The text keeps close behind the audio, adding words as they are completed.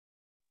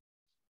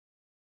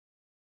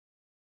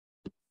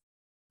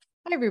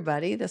Hi,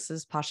 everybody. This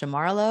is Pasha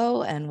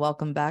Marlowe, and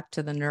welcome back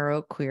to the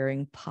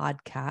Neuroqueering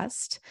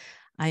Podcast.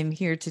 I'm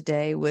here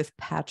today with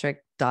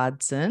Patrick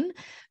Dodson.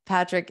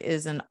 Patrick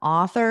is an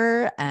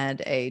author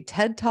and a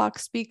TED Talk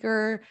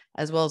speaker,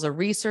 as well as a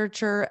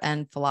researcher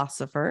and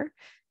philosopher.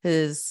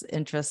 His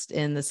interest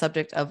in the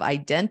subject of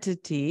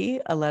identity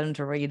led him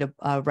to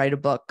write a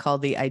book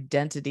called The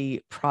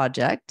Identity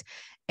Project.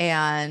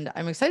 And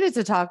I'm excited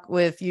to talk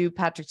with you,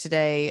 Patrick,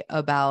 today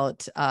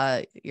about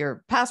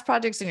your past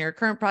projects and your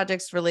current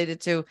projects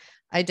related to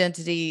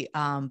identity.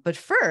 But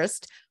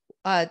first,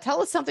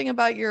 tell us something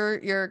about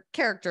your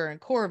character and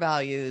core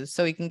values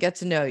so we can get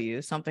to know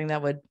you, something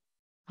that would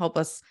help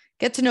us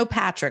get to know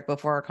Patrick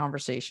before our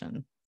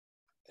conversation.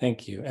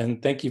 Thank you.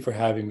 And thank you for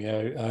having me.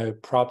 I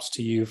props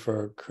to you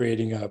for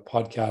creating a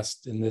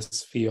podcast in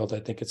this field.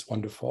 I think it's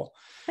wonderful.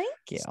 Thank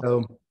you.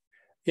 So,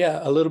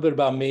 yeah, a little bit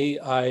about me.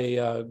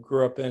 I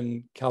grew up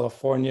in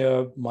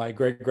California. My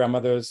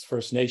great-grandmother's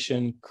First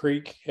Nation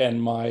Creek,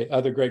 and my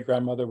other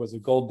great-grandmother was a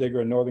gold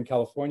digger in Northern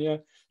California.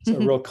 So a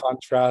real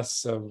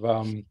contrast of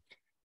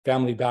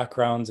family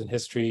backgrounds and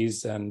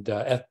histories and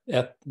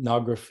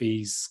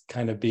ethnographies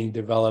kind of being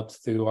developed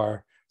through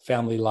our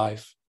family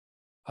life.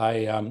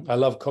 I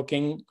love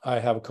cooking. I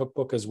have a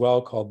cookbook as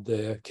well called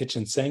The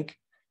Kitchen Sink.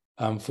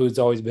 Food's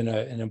always been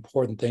an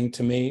important thing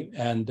to me.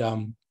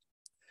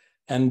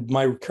 And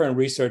my current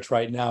research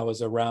right now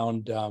is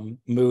around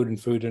mood and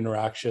food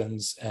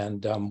interactions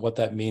and what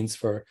that means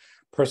for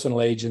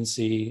personal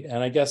agency.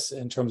 And I guess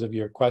in terms of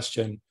your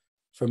question,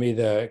 for me,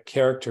 the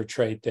character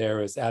trait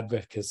there is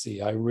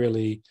advocacy. I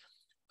really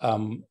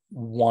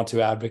want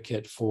to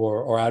advocate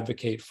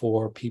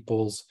for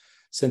people's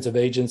sense of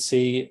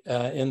agency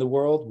in the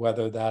world,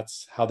 whether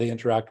that's how they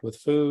interact with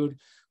food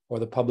or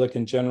the public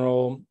in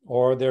general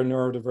or their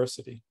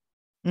neurodiversity.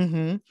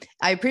 Mm-hmm.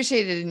 I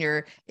appreciated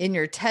in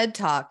your TED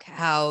Talk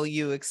how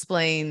you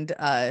explained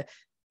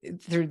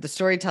through the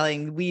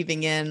storytelling,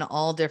 weaving in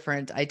all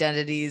different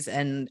identities.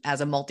 And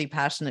as a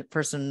multi-passionate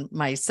person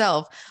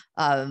myself,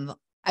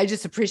 I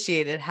just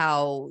appreciated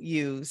how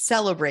you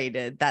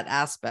celebrated that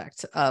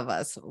aspect of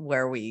us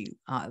where we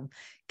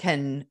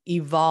can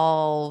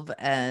evolve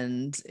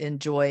and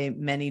enjoy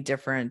many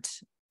different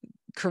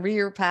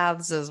career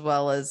paths as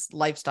well as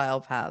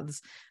lifestyle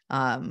paths.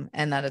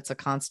 And that it's a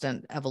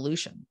constant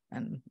evolution.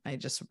 And I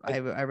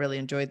really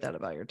enjoyed that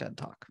about your TED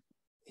Talk.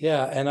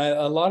 Yeah, and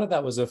a lot of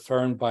that was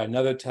affirmed by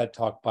another TED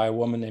Talk by a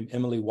woman named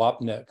Emily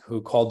Wapnick,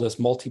 who called us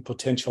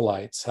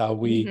multi-potentialites. How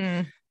we,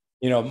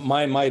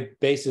 my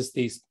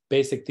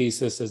basic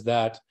thesis is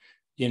that,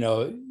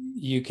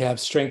 you can have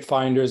strength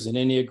finders and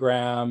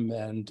Enneagram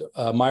and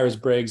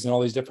Myers-Briggs and all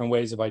these different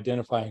ways of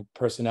identifying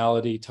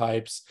personality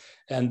types.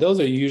 And those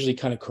are usually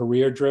kind of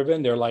career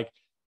driven. They're like,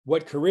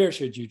 what career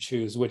should you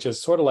choose? Which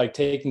is sort of like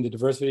taking the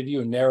diversity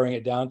view and narrowing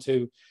it down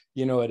to,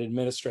 an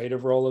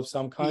administrative role of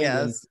some kind.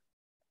 Yes.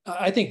 And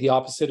I think the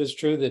opposite is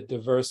true, that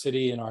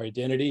diversity in our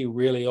identity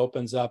really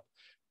opens up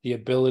the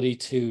ability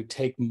to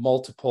take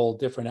multiple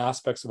different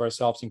aspects of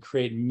ourselves and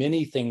create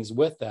many things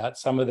with that.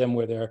 Some of them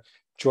where they're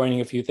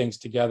joining a few things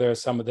together,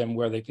 some of them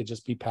where they could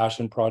just be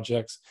passion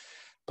projects.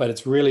 But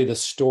it's really the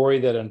story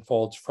that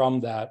unfolds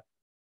from that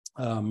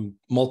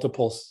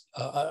multiple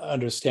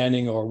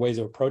understanding or ways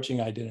of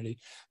approaching identity.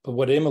 But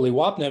what Emily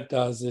Wapnick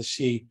does is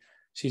she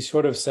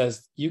sort of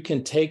says, you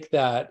can take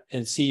that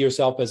and see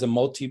yourself as a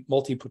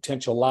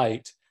multi-potential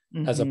light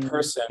as a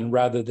person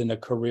rather than a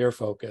career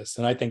focus.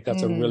 And I think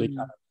that's a really kind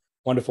of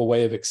wonderful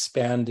way of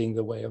expanding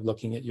the way of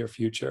looking at your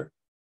future.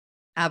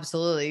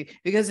 Absolutely.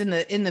 Because in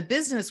the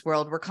business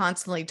world, we're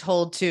constantly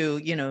told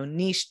to,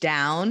 niche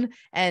down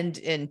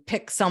and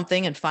pick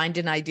something and find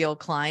an ideal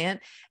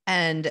client.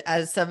 And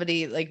as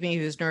somebody like me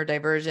who's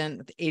neurodivergent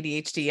with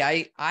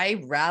ADHD,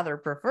 I rather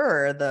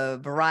prefer the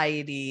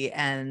variety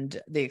and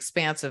the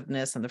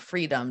expansiveness and the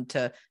freedom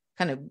to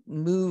kind of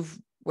move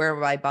where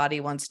my body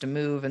wants to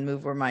move and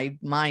move where my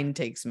mind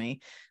takes me.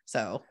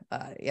 So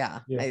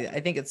I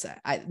think it's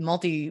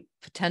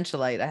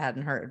multi-potentialite. I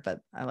hadn't heard,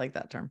 but I like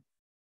that term.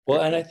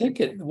 Well, and I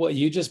think what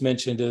you just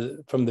mentioned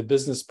from the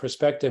business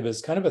perspective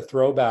is kind of a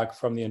throwback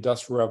from the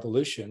Industrial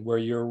Revolution, where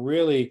you're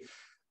really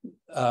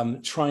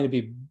trying to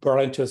be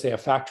brought into, say, a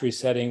factory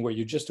setting where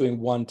you're just doing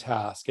one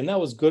task. And that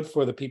was good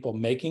for the people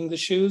making the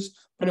shoes,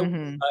 but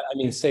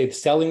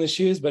selling the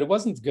shoes, but it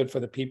wasn't good for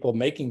the people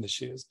making the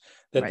shoes,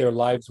 that their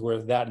lives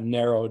were that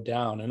narrowed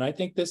down. And I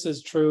think this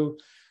is true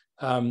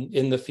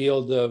in the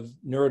field of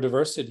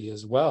neurodiversity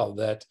as well,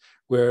 that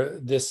where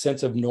this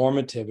sense of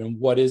normative and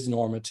what is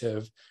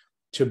normative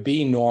to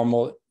be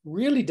normal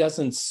really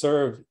doesn't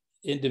serve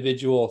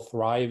individual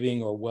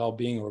thriving or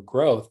well-being or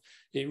growth.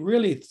 It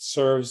really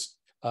serves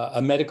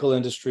a medical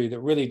industry that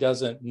really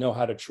doesn't know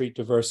how to treat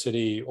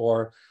diversity,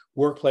 or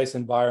workplace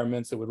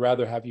environments that would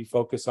rather have you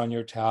focus on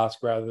your task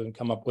rather than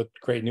come up with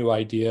great new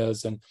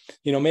ideas. And,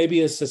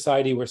 maybe as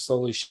society, we're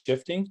slowly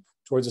shifting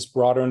towards this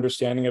broader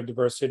understanding of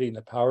diversity and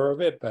the power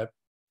of it. But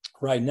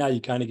right now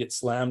you kind of get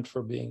slammed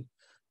for being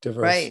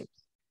diverse. Right.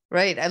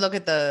 Right. I look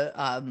at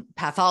the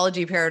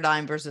pathology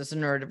paradigm versus the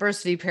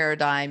neurodiversity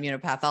paradigm.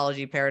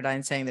 Pathology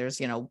paradigm saying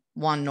there's,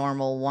 one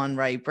normal, one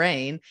right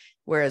brain,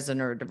 whereas the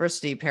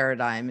neurodiversity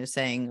paradigm is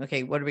saying,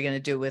 okay, what are we going to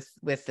do with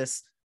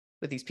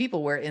these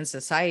people where in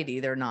society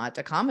they're not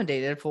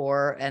accommodated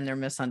for and they're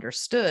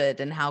misunderstood,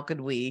 and how could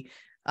we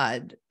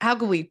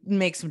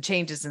make some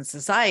changes in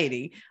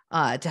society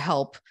to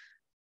help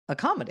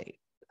accommodate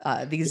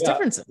these Yeah.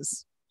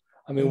 differences?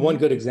 I mean, one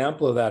good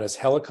example of that is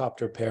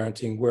helicopter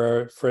parenting,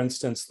 where, for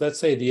instance, let's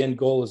say the end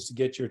goal is to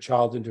get your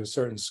child into a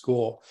certain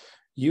school.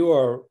 You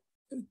are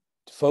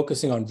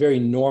focusing on very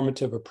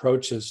normative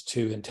approaches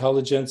to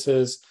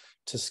intelligences,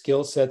 to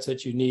skill sets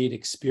that you need,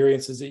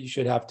 experiences that you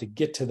should have to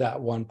get to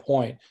that one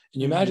point.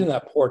 And you imagine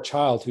that poor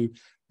child who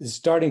is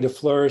starting to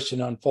flourish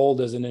and unfold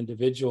as an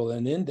individual,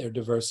 and in their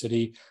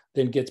diversity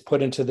then gets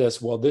put into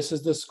this, well, this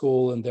is the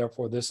school, and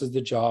therefore this is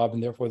the job,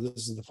 and therefore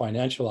this is the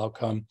financial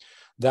outcome.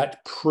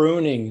 That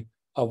pruning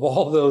of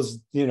all those,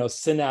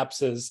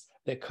 synapses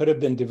that could have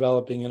been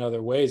developing in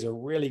other ways are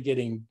really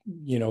getting,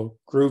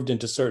 grooved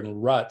into certain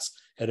ruts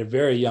at a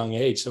very young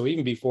age. So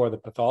even before the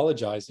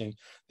pathologizing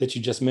that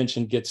you just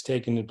mentioned gets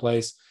taken in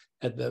place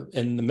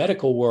in the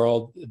medical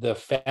world, the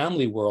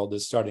family world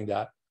is starting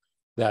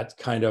that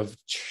kind of,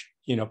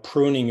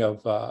 pruning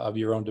of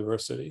your own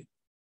diversity.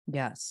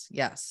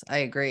 Yes, I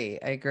agree.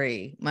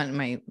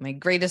 My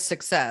greatest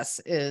success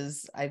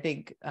is, I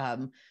think,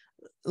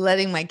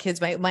 letting my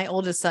kids, my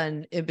oldest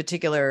son in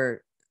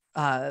particular,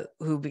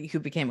 who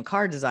became a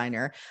car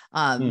designer,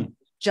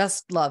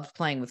 just loved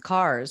playing with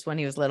cars when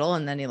he was little,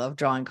 and then he loved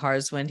drawing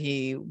cars when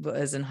he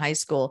was in high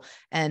school.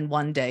 And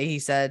one day he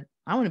said,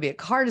 I want to be a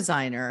car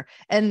designer.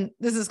 And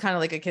this is kind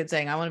of like a kid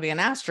saying, I want to be an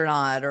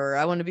astronaut, or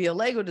I want to be a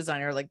Lego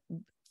designer. Like,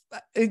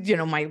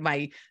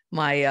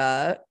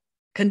 my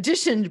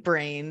conditioned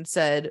brain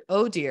said,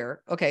 oh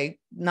dear, okay,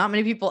 not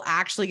many people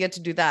actually get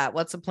to do that.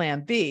 What's the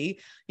plan B?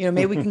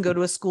 Maybe we can go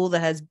to a school that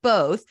has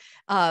both.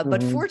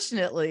 But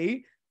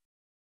fortunately,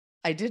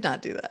 I did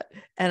not do that.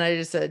 And I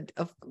just said,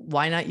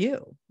 why not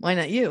you? Why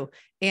not you?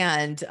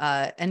 And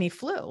he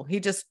flew. He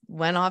just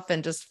went off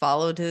and just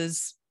followed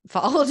his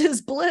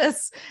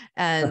bliss,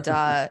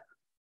 and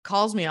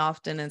calls me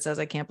often and says,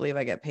 I can't believe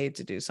I get paid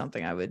to do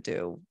something I would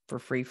do for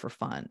free, for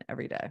fun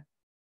every day.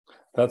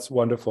 That's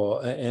wonderful.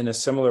 In a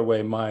similar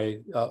way, my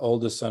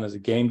oldest son is a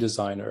game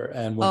designer.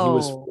 And when he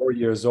was 4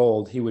 years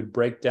old, he would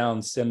break down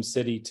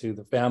SimCity to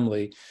the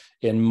family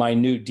in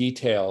minute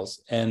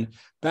details. And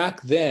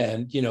back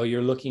then,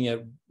 you're looking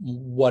at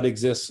what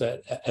exists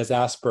as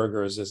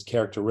Asperger's as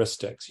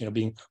characteristics,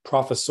 being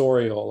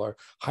professorial or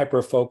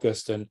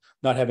hyper-focused and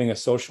not having a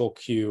social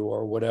cue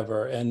or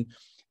whatever. And,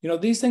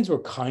 these things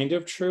were kind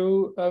of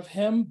true of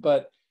him,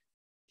 but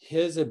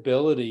his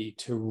ability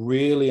to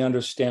really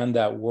understand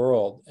that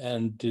world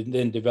and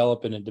then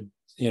develop it into,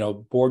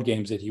 board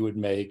games that he would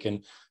make.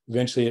 And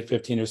eventually at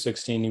 15 or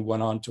 16, he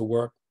went on to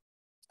work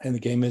in the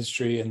game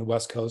industry in the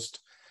West Coast,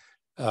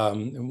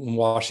 in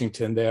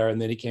Washington there. And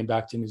then he came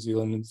back to New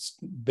Zealand and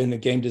been a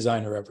game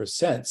designer ever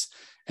since.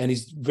 And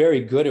he's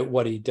very good at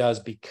what he does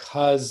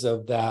because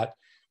of that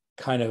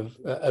kind of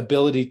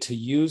ability to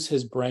use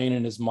his brain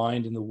and his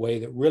mind in the way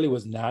that really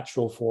was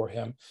natural for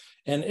him.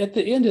 And at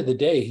the end of the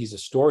day, he's a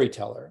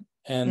storyteller.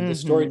 And the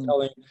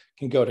storytelling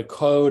can go to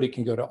code, it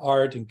can go to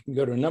art, and can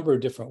go to a number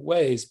of different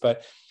ways.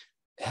 But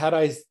had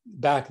I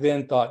back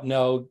then thought,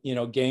 no,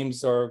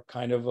 games are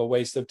kind of a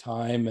waste of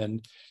time,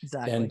 and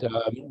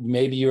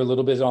maybe you're a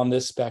little bit on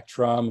this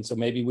spectrum, and so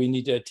maybe we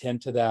need to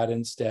attend to that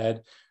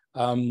instead,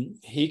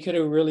 he could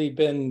have really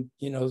been,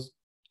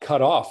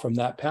 cut off from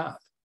that path.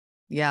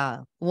 Yeah.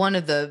 One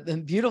of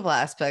the beautiful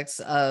aspects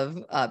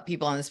of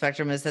people on the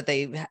spectrum is that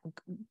they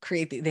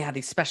have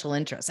these special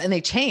interests, and they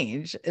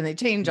change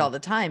all the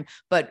time.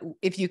 But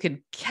if you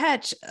can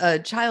catch a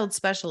child's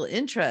special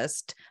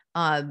interest,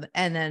 and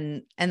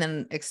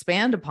then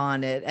expand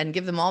upon it and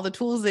give them all the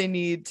tools they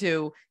need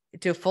to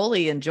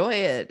fully enjoy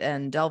it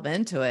and delve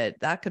into it,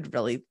 that could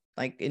really,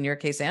 like in your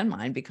case and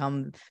mine,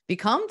 become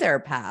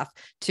their path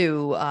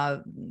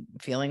to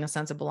feeling a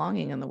sense of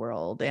belonging in the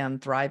world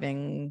and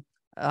thriving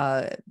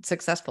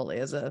successfully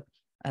as a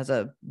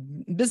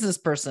business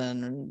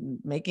person,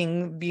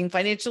 being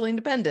financially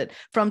independent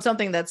from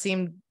something that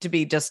seemed to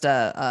be just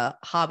a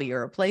hobby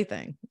or a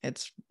plaything.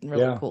 It's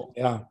really cool.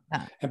 Yeah.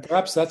 And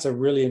perhaps that's a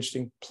really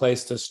interesting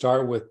place to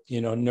start with,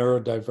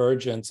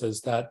 neurodivergence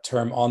is that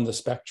term on the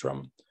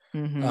spectrum.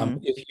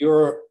 If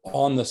you're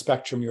on the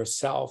spectrum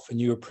yourself and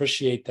you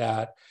appreciate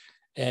that,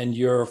 and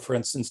you're, for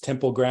instance,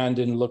 Temple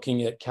Grandin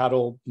looking at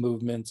cattle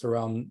movements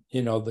around,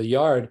 the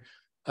yard,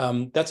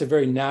 that's a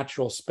very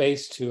natural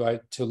space to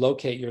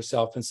locate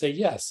yourself and say,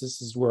 yes,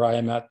 this is where I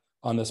am at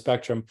on the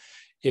spectrum.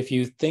 If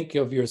you think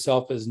of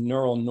yourself as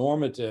neural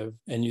normative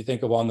and you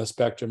think of on the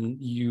spectrum,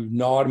 you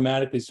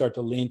automatically start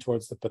to lean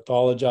towards the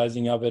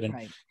pathologizing of it. And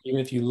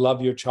even if you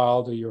love your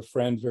child or your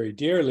friend very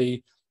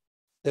dearly,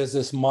 there's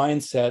this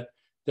mindset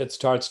that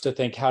starts to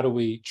think, how do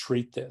we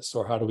treat this,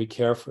 or how do we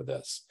care for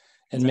this?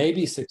 And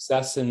maybe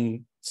success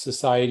in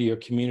society or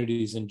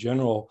communities in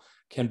general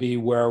can be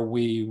where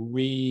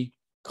we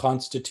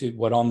constitute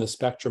what on the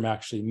spectrum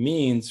actually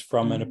means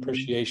from an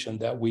appreciation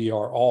that we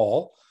are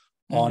all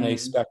on a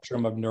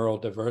spectrum of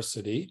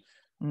neurodiversity.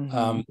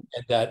 And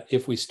that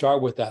if we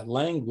start with that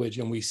language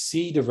and we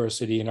see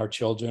diversity in our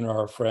children or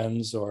our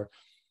friends, or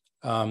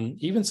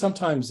even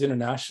sometimes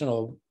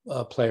international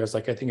players,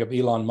 like I think of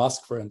Elon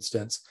Musk, for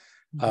instance,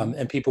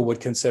 and people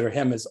would consider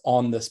him as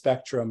on the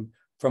spectrum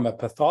from a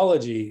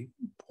pathology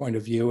point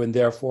of view, and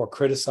therefore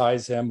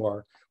criticize him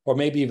or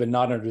maybe even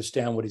not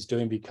understand what he's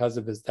doing because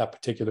of that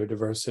particular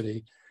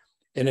diversity.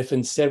 And if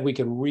instead we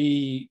could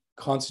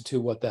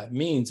reconstitute what that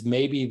means,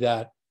 maybe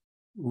that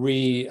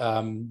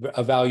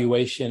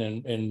evaluation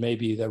and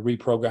maybe the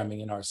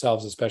reprogramming in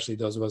ourselves, especially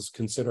those of us who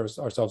consider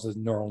ourselves as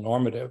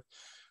neuronormative,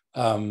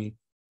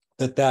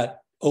 that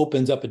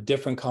opens up a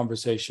different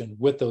conversation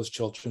with those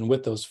children,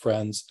 with those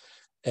friends,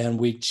 and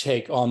we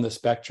take on the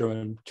spectrum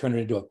and turn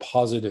it into a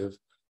positive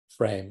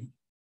frame.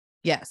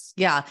 Yes.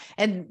 Yeah.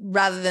 And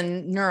rather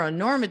than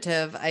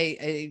neuronormative,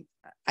 I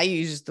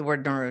use the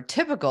word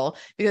neurotypical,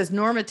 because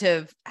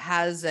normative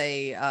has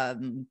a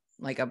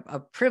like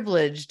a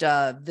privileged,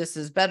 this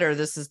is better,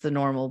 this is the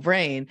normal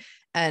brain.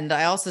 And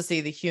I also see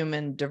the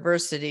human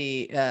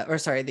diversity,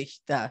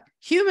 the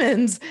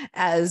humans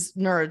as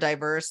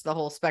neurodiverse, the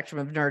whole spectrum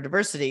of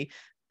neurodiversity.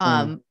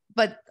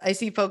 But I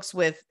see folks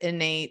with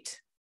innate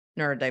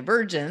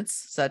neurodivergence,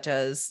 such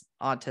as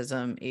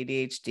autism,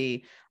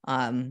 ADHD,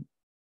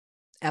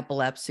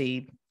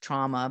 epilepsy,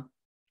 trauma,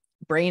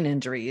 brain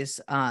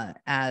injuries,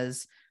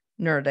 as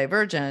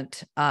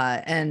neurodivergent,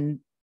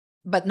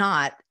 but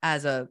not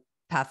as a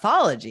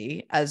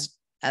pathology, as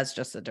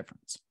just a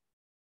difference.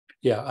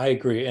 Yeah, I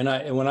agree.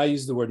 And when I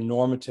use the word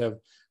normative,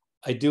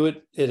 I do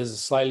it is a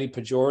slightly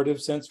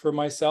pejorative sense for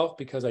myself,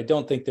 because I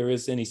don't think there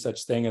is any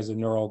such thing as a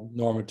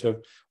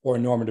neuronormative or a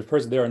normative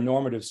person. There are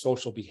normative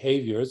social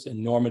behaviors and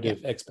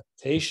normative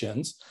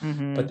expectations,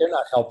 but they're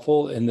not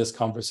helpful in this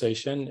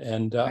conversation.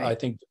 And I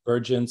think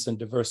divergence and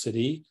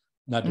diversity,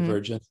 not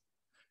divergence,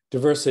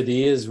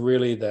 diversity is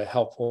really the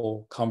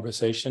helpful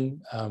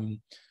conversation.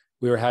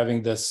 We were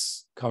having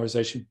this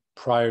conversation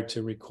prior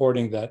to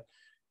recording that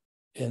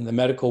in the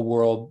medical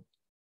world,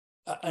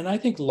 and I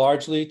think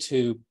largely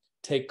to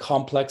take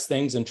complex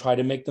things and try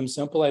to make them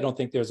simple. I don't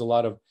think there's a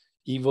lot of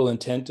evil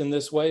intent in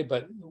this way,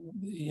 but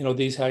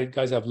these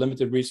guys have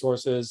limited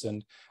resources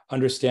and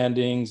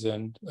understandings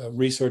and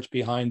research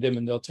behind them,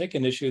 and they'll take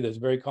an issue that's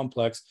very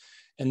complex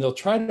and they'll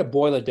try to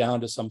boil it down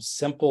to some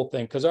simple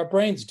thing, because our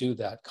brains do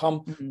that.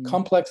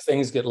 Complex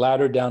things get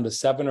laddered down to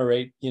 7 or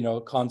 8,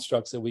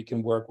 constructs that we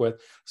can work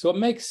with. So it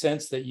makes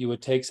sense that you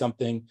would take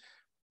something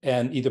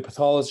and either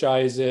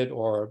pathologize it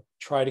or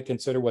try to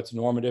consider what's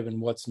normative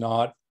and what's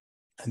not,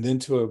 and then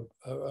to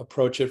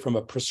approach it from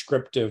a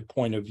prescriptive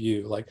point of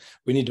view. Like,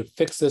 we need to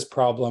fix this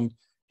problem,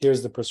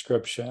 here's the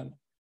prescription.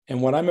 And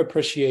what I'm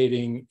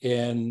appreciating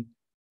in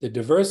the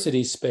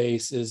diversity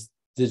space is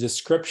the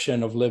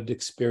description of lived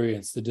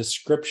experience, the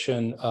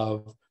description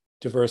of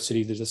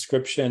diversity, the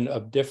description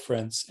of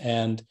difference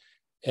and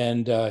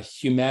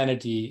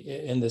humanity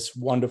in this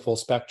wonderful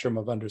spectrum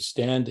of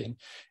understanding.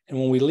 And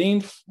when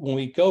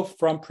we go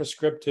from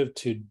prescriptive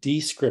to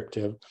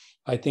descriptive,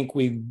 I think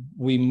we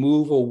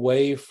move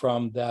away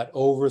from that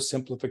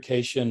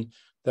oversimplification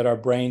that our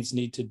brains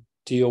need to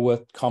deal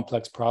with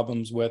complex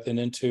problems with, and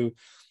into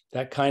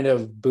that kind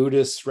of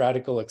Buddhist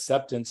radical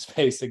acceptance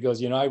space that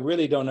goes, I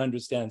really don't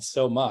understand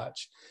so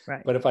much,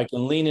 but if I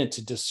can lean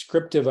into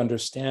descriptive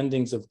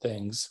understandings of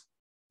things,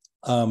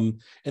 and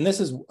this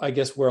is, I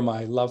guess, where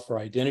my love for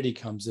identity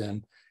comes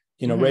in,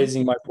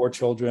 raising my 4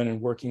 children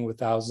and working with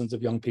thousands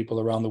of young people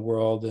around the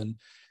world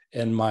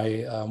and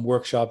my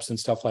workshops and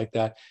stuff like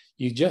that.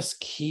 You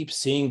just keep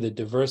seeing the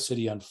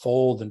diversity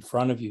unfold in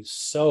front of you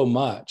so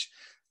much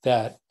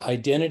that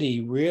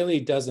identity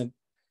really doesn't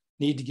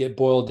need to get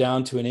boiled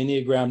down to an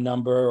Enneagram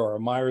number or a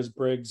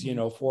Myers-Briggs,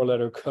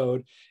 4-letter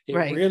code. It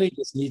really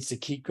just needs to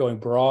keep going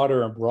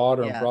broader and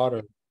broader and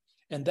broader.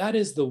 And that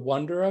is the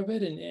wonder of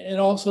it, and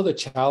also the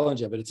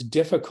challenge of it. It's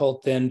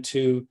difficult then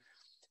to,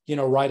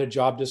 write a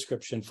job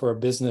description for a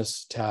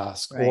business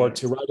task, or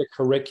to write a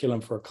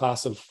curriculum for a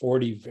class of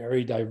 40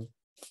 very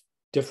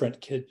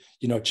different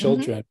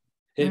children.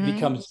 It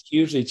becomes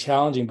hugely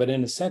challenging, but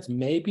in a sense,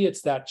 maybe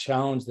it's that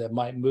challenge that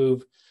might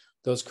move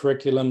those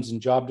curriculums and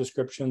job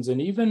descriptions,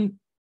 and even,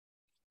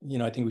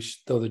 I think we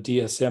should throw the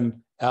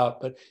DSM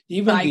out, but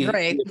even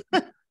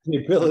the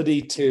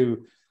ability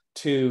to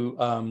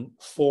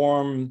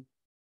form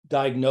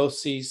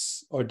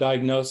diagnoses or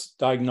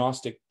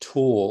diagnostic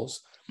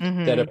tools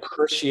that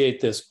appreciate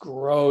this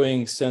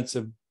growing sense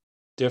of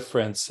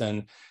difference,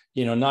 and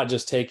not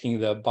just taking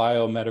the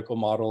biomedical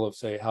model of,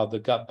 say, how the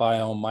gut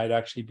biome might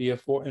actually be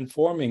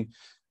informing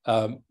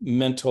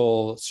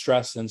mental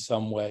stress in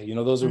some way.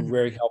 Those are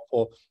very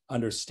helpful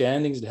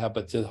understandings to have,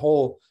 but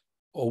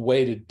a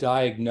way to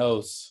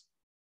diagnose,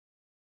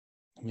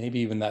 maybe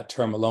even that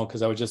term alone,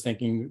 because I was just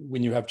thinking,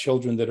 when you have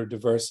children that are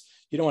diverse,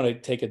 you don't want to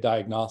take a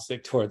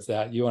diagnostic towards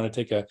that. You want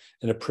to take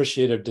an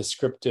appreciative,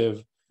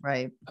 descriptive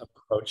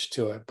approach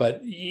to it.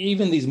 But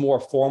even these more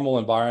formal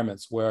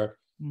environments where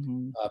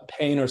Mm-hmm.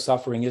 pain or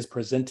suffering is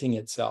presenting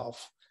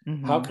itself. How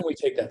Mm-hmm. can we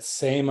take that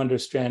same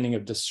understanding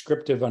of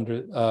descriptive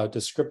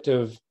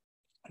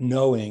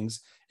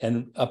knowings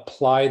and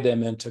apply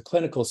them into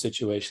clinical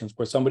situations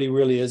where somebody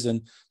really is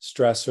in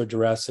stress or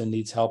duress and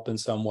needs help in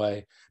some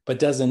way, but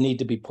doesn't need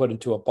to be put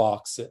into a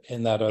box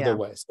in that other Yeah.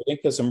 way? So I think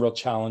there's some real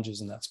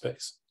challenges in that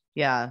space.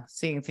 Yeah,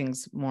 seeing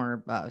things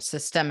more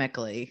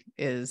systemically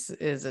is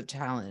a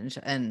challenge,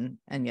 and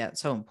yet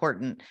so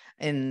important.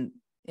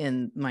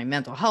 In my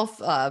mental health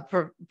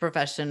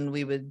profession,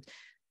 we would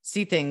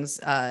see things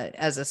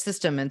as a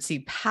system and see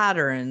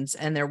patterns,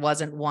 and there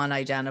wasn't one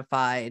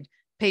identified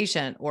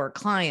patient or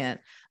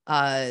client,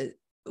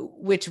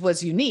 which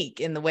was unique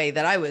in the way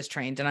that I was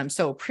trained. And I'm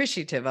so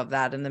appreciative of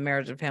that in the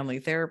marriage and family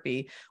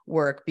therapy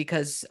work,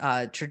 because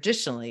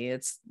traditionally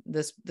it's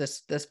this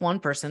one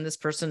person, this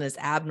person is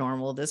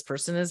abnormal, this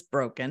person is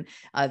broken,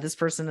 this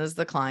person is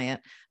the client.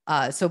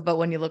 But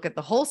when you look at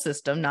the whole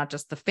system, not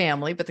just the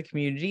family, but the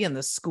community and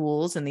the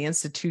schools and the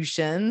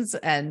institutions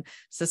and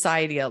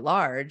society at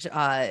large,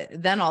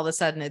 then all of a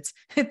sudden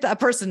that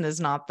person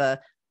is not the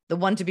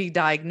one to be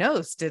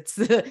diagnosed. It's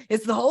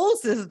the whole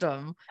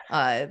system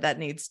that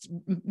needs,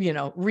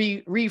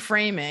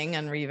 reframing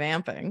and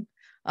revamping.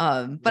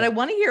 But I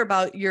want to hear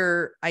about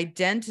your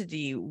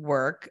identity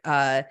work.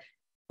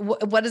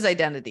 What does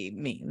identity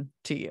mean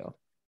to you?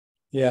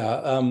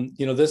 Yeah,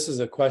 this is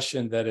a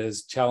question that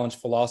has challenged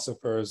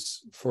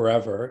philosophers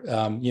forever.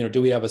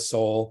 Do we have a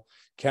soul?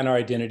 Can our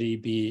identity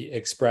be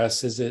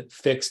expressed? Is it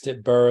fixed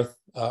at birth,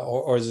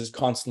 or is it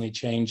constantly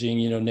changing?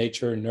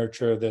 Nature and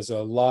nurture. There's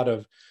a lot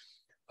of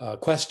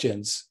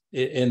questions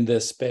in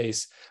this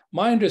space.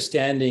 My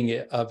understanding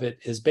of it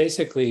is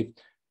basically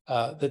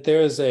that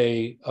there is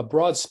a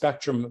broad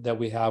spectrum that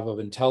we have of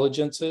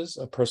intelligences,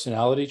 of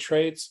personality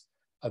traits,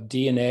 of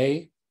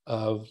DNA,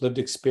 of lived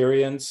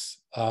experience.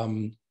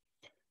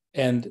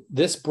 And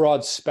this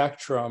broad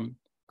spectrum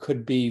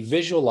could be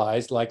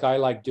visualized, like I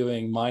like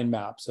doing mind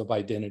maps of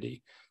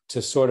identity, to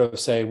sort of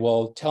say,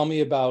 well, tell me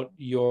about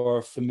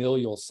your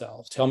familial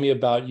self. Tell me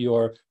about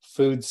your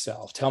food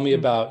self. Tell me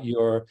about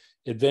your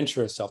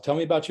adventurous self. Tell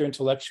me about your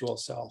intellectual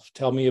self.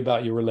 Tell me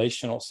about your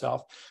relational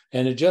self.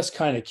 And it just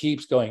kind of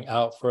keeps going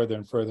out further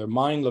and further.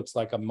 Mine looks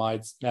like a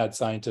mad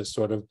scientist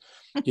sort of,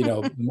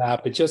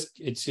 map.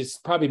 It's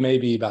probably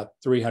maybe about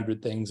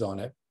 300 things on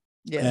it.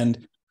 Yeah.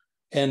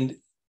 And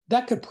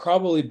that could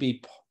probably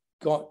be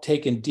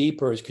taken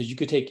deeper, because you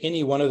could take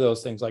any one of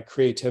those things, like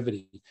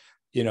creativity.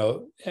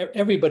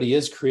 Everybody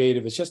is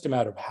creative. It's just a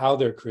matter of how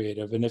they're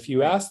creative. And if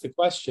you ask the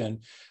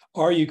question,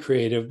 are you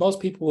creative? Most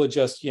people would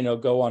just,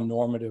 go on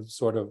normative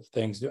sort of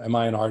things. Am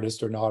I an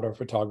artist or not, or a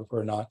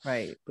photographer or not?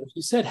 Right. But if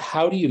you said,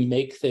 how do you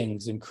make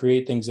things and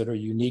create things that are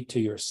unique to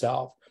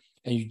yourself?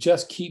 And you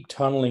just keep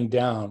tunneling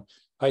down,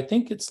 I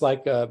think it's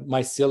like a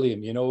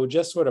mycelium, it would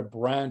just sort of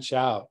branch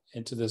out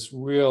into this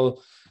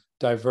real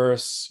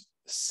diverse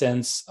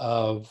sense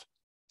of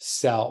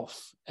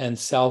self, and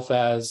self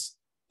as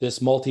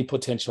this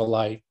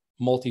multi-potentialite,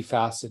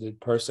 multifaceted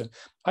person.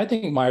 I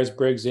think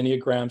Myers-Briggs,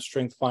 Enneagram,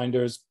 Strength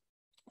Finders,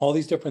 all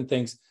these different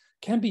things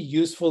can be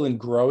useful in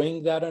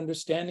growing that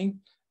understanding,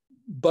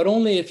 but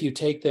only if you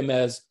take them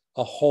as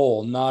a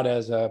whole, not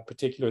as a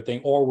particular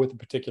thing or with a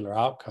particular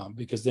outcome,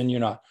 because then you're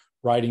not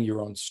writing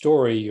your own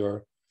story.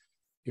 You're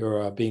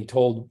being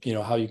told,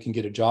 how you can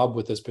get a job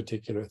with this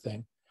particular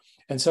thing.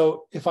 And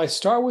so if I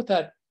start with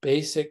that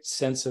basic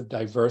sense of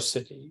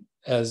diversity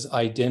as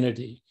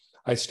identity,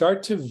 I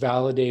start to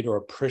validate or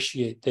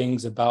appreciate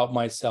things about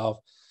myself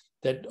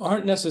that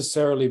aren't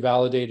necessarily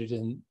validated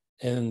in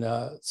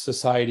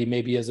society,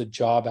 maybe as a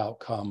job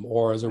outcome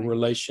or as a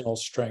relational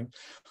strength,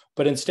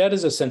 but instead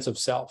as a sense of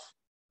self.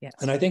 Yes.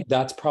 And I think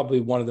that's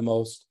probably one of the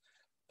most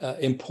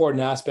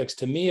important aspects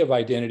to me of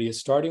identity, is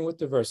starting with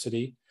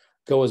diversity.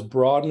 Go as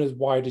broad and as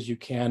wide as you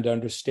can to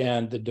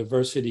understand the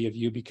diversity of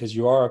you, because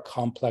you are a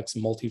complex,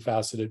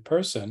 multifaceted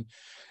person.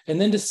 And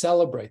then to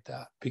celebrate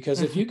that,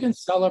 because if you can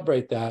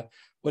celebrate that,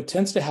 what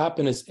tends to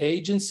happen is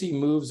agency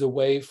moves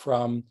away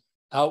from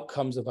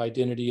outcomes of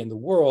identity in the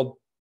world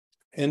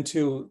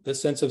into the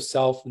sense of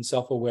self and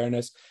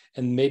self-awareness,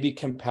 and maybe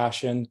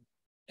compassion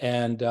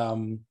and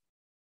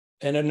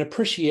an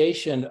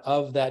appreciation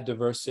of that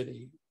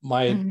diversity,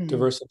 my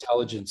diverse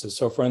intelligences.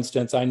 So for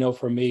instance, I know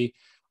for me,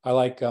 I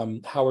like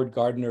Howard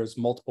Gardner's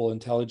multiple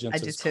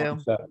intelligences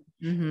concept.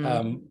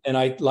 And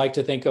I like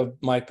to think of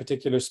my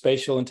particular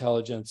spatial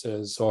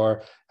intelligences,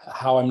 or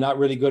how I'm not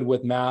really good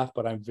with math,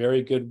 but I'm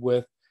very good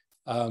with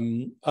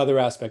other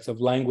aspects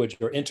of language,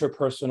 or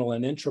interpersonal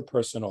and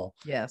intrapersonal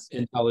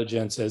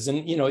intelligences.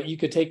 And, you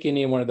could take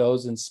any one of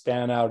those and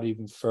span out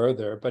even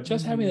further, but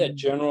just having that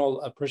general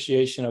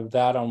appreciation of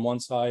that on one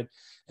side,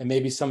 and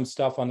maybe some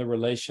stuff on the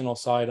relational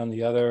side on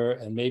the other,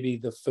 and maybe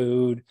the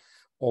food,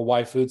 or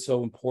why food's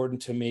so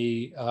important to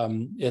me,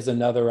 is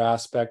another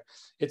aspect.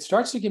 It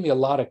starts to give me a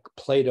lot of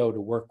Play-Doh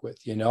to work with.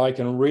 I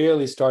can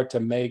really start to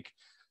make,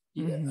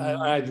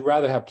 I'd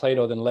rather have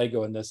Play-Doh than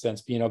Lego in this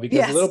sense,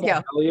 because a little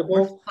more malleable,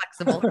 more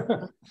flexible,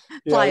 a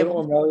little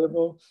more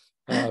malleable,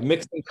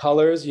 mixing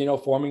colors,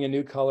 forming a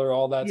new color,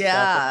 all that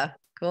stuff.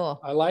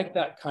 Cool. I like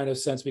that kind of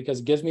sense because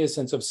it gives me a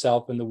sense of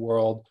self in the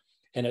world,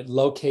 and it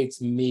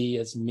locates me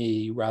as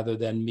me rather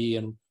than me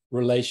in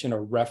relation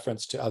or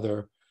reference to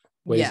other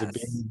ways of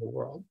being Yes. in the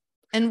world.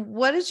 And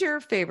what is your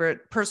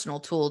favorite personal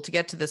tool to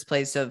get to this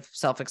place of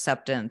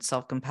self-acceptance,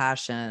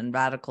 self-compassion,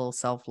 radical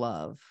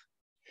self-love?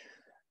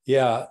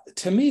 Yeah,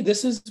 to me,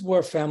 this is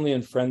where family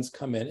and friends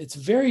come in. It's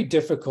very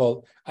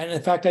difficult. And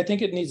in fact, I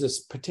think it needs a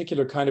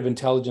particular kind of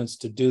intelligence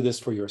to do this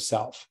for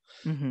yourself.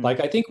 Mm-hmm. Like,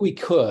 I think we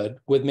could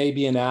with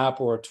maybe an app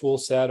or a tool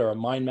set or a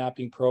mind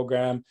mapping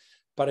program,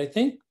 but I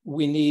think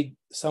we need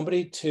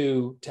somebody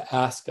to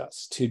ask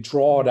us, to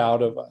draw it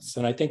out of us.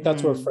 And I think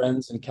that's where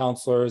friends and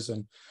counselors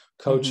and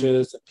Mm-hmm.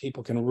 coaches and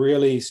people can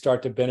really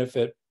start to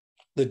benefit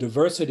the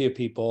diversity of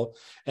people.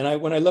 And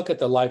when I look at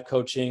the life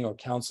coaching or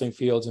counseling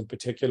fields in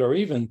particular, or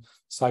even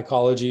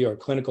psychology or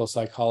clinical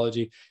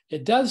psychology,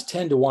 it does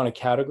tend to want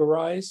to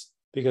categorize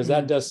because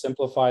that does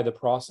simplify the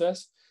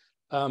process.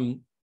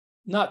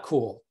 Not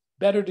cool.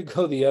 Better to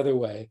go the other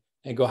way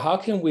and go, how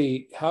can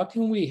we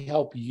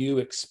help you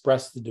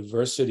express the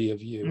diversity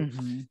of you?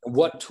 Mm-hmm. And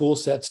what tool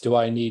sets do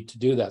I need to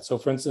do that? So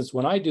for instance,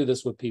 when I do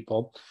this with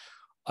people,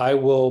 I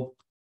will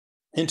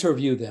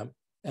interview them.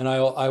 And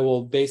I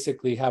will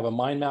basically have a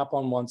mind map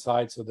on one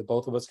side so that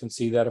both of us can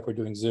see that if we're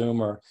doing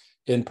Zoom or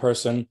in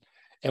person.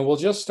 And we'll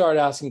just start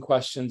asking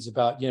questions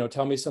about,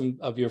 tell me some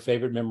of your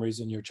favorite memories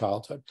in your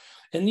childhood.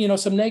 And,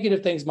 some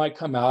negative things might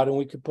come out and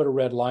we could put a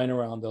red line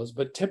around those.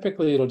 But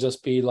typically it'll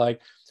just be like,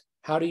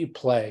 how do you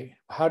play?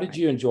 How did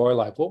you enjoy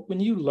life? When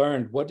you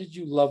learned, what did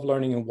you love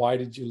learning and why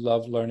did you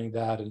love learning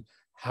that? And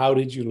how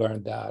did you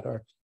learn that?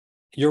 Or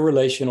your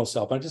relational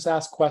self. I just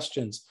ask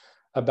questions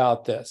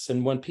about this.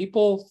 And when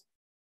people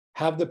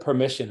have the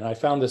permission, and I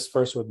found this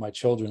first with my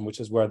children, which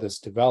is where this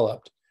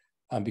developed,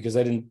 because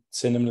I didn't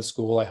send them to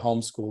school, I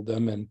homeschooled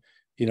them, and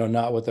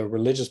not with a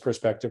religious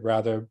perspective,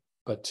 rather,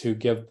 but to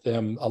give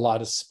them a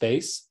lot of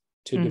space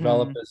to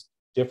develop as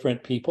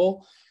different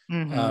people.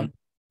 Mm-hmm.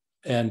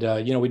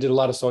 We did a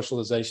lot of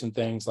socialization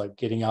things like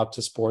getting out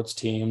to sports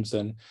teams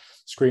and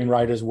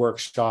screenwriters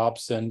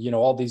workshops and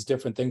all these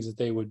different things that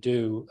they would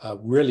do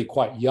really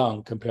quite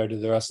young compared to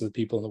the rest of the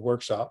people in the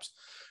workshops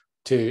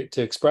to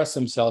express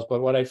themselves.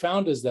 But what I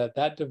found is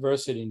that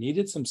diversity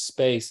needed some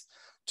space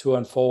to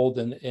unfold,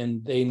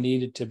 and they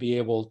needed to be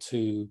able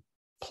to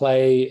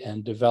play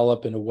and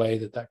develop in a way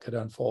that could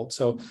unfold.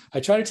 So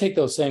I try to take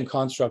those same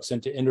constructs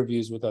into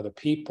interviews with other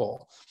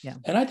people. Yeah.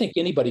 And I think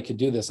anybody could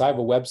do this. I have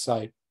a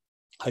website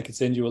I could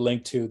send you a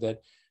link to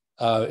that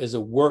is a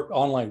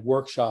online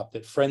workshop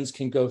that friends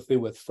can go through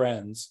with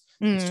friends.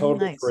 It's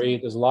totally Nice. free.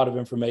 There's a lot of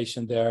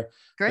information there.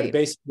 But it Great.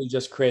 basically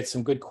just creates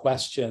some good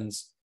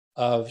questions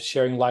of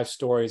sharing life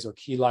stories or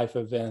key life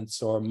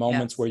events or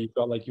moments where you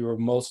felt like you were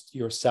most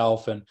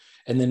yourself, and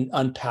then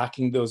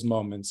unpacking those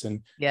moments and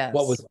what Yes.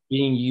 was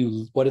being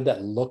you, what did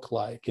that look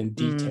like in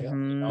detail,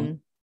 Mm-hmm.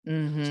 So we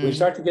Mm-hmm.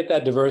 start to get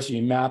that diversity,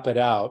 you map it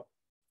out,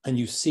 and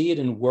you see it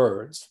in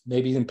words,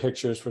 maybe in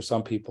pictures for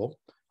some people,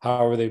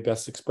 however they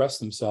best express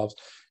themselves.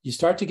 You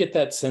start to get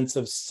that sense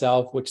of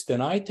self, which then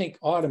I think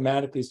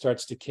automatically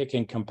starts to kick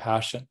in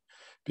compassion,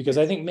 because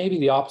I think maybe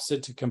the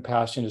opposite to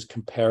compassion is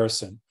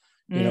comparison,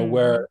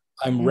 where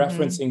I'm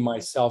referencing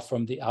myself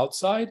from the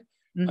outside.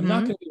 I'm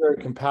not going to be very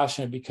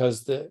compassionate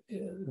because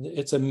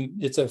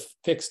it's a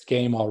fixed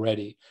game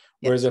already.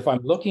 Whereas if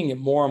I'm looking at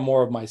more and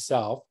more of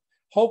myself,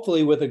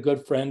 hopefully with a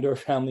good friend or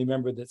family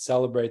member that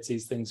celebrates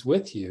these things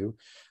with you,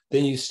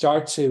 then you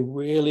start to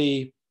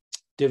really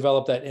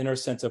develop that inner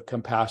sense of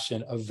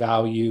compassion, of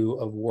value,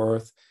 of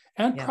worth,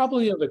 and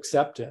probably of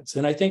acceptance.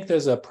 And I think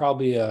there's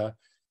probably a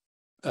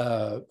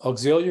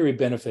auxiliary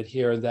benefit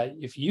here that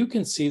if you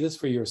can see this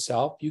for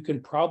yourself, you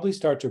can probably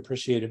start to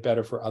appreciate it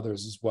better for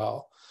others as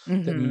well.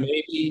 That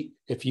maybe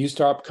if you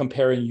start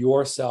comparing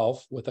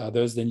yourself with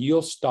others, then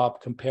you'll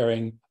stop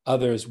comparing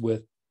others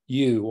with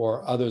you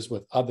or others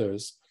with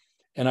others.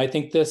 And I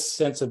think this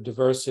sense of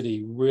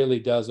diversity really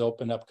does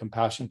open up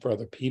compassion for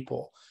other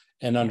people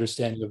and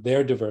understanding of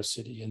their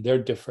diversity and their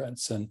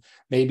difference, and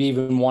maybe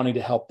even wanting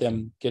to help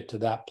them get to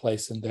that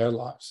place in their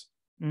lives.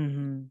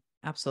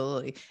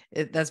 Absolutely.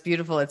 That's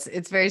beautiful.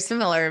 It's very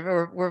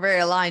similar. We're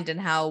very aligned in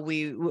how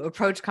we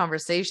approach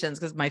conversations,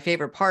 because my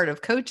favorite part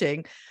of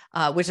coaching,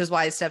 which is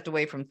why I stepped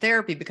away from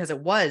therapy, because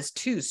it was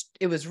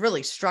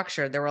really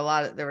structured. There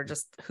were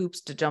just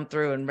hoops to jump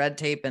through and red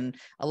tape and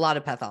a lot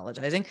of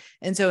pathologizing.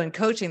 And so in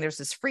coaching, there's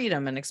this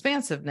freedom and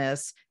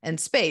expansiveness and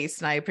space.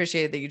 And I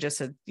appreciate that you just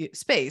said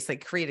space,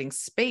 like creating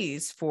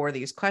space for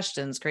these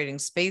questions, creating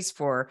space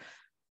for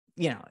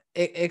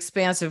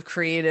expansive,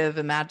 creative,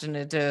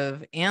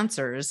 imaginative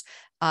answers.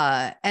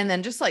 And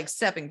then just like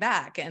stepping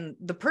back, and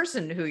the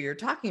person who you're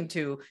talking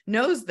to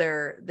knows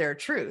their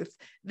truth.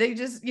 They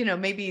just,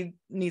 maybe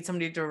need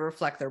somebody to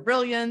reflect their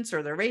brilliance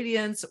or their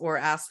radiance, or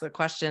ask the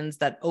questions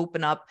that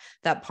open up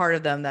that part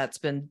of them that's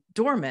been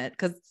dormant.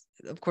 Because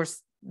of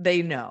course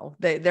they know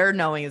their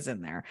knowing is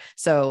in there.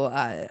 So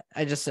I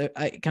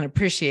can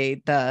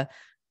appreciate the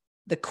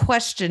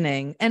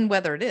questioning, and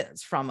whether it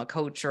is from a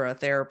coach or a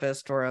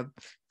therapist or a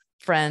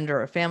friend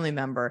or a family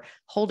member,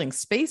 holding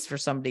space for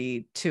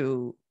somebody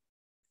to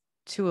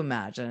to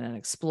imagine and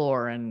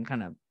explore and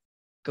kind of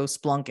go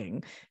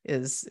splunking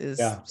is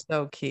Yeah,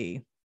 so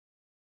key.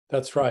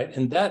 that's right.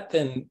 And that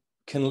then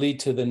can lead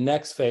to the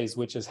next phase,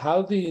 which is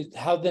how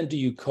then do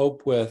you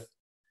cope with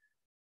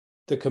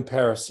the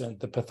comparison,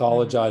 the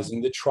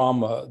pathologizing, the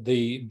trauma,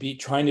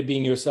 trying to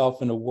being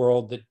yourself in a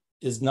world that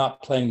is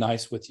not playing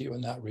nice with you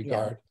in that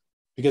regard.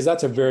 Because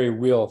that's a very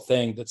real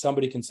thing that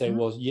somebody can say,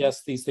 well,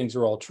 yes, these things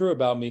are all true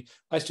about me.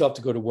 I still have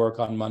to go to work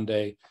on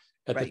Monday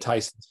at the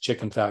Tyson's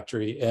Chicken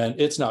Factory, and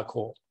it's not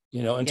cool,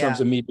 in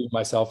terms of me being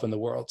myself in the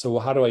world. So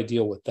how do I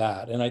deal with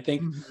that? And I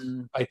think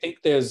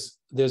there's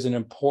an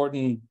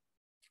important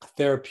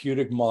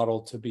therapeutic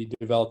model to be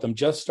developed. I'm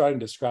just starting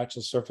to scratch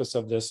the surface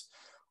of this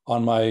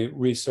on my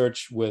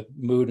research with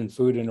mood and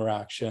food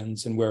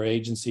interactions and where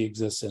agency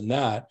exists in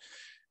that.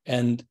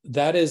 And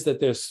that is that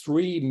there's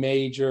three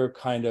major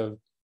kind of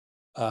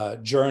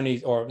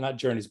journeys, or not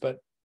journeys, but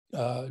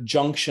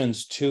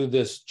junctions to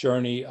this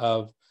journey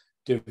of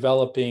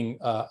developing,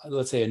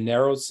 let's say, a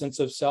narrow sense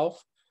of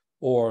self,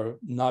 or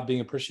not being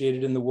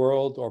appreciated in the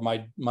world, or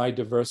my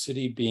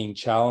diversity being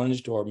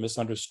challenged or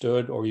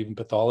misunderstood or even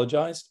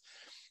pathologized.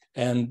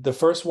 And the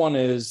first one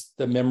is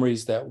the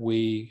memories that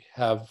we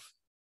have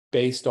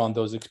based on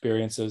those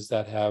experiences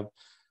that have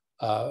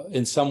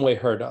in some way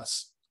hurt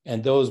us.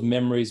 And those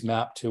memories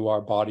map to our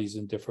bodies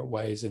in different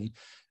ways. And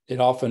they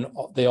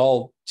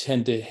all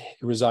tend to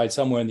reside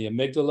somewhere in the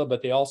amygdala,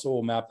 but they also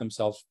will map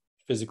themselves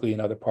physically in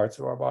other parts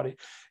of our body.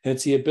 And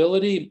it's the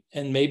ability,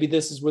 and maybe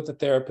this is with a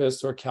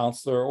therapist or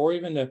counselor, or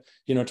even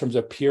in terms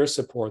of peer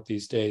support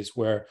these days,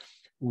 where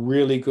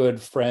really good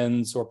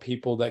friends or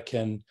people that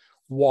can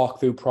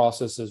walk through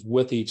processes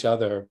with each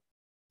other,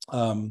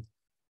 and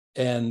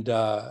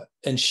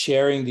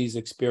sharing these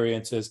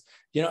experiences.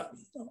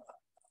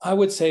 I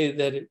would say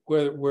that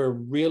where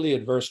really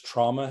adverse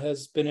trauma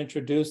has been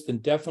introduced, then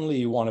definitely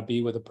you want to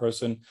be with a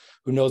person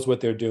who knows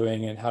what they're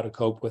doing and how to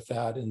cope with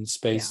that in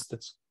space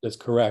that's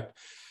correct.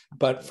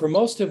 But for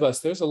most of us,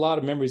 there's a lot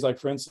of memories. Like,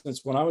 for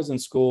instance, when I was in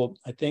school,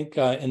 I think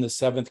in the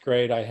 7th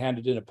grade, I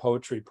handed in a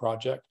poetry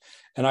project.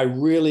 And I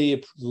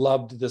really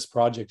loved this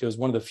project. It was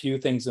one of the few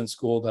things in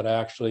school that I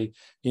actually,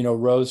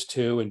 rose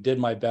to and did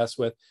my best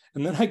with.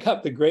 And then I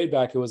got the grade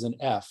back. It was an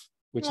F,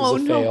 which is a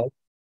fail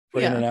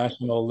for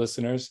international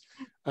listeners.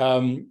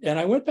 And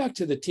I went back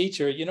to the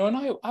teacher,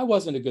 and I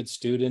wasn't a good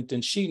student,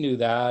 and she knew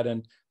that.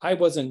 And I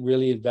wasn't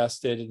really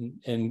invested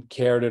and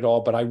cared at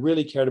all, but I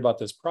really cared about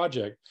this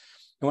project.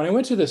 And when I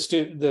went to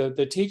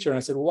the teacher and I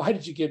said, well, why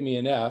did you give me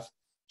an F?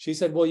 She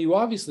said, well, you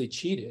obviously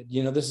cheated.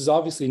 This is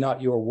obviously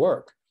not your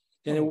work.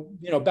 And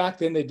back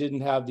then they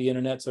didn't have the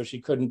internet, so she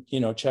couldn't,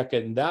 check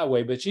it in that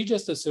way. But she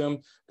just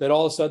assumed that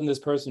all of a sudden this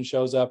person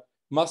shows up,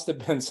 must have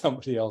been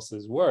somebody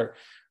else's work.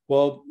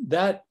 Well,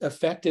 that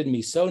affected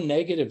me so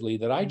negatively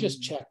that I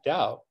just checked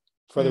out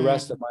for the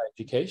rest of my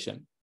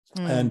education,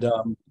 and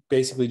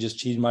basically just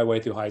cheated my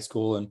way through high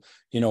school, and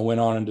went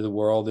on into the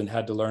world and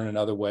had to learn in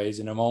other ways.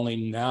 And I'm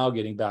only now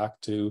getting back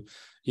to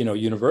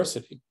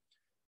university.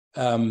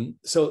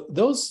 So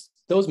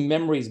those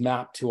memories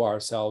map to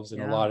ourselves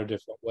in a lot of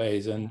different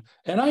ways. And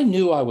I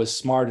knew I was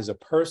smart as a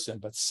person,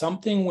 but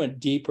something went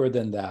deeper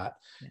than that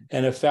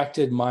and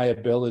affected my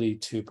ability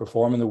to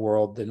perform in the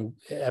world and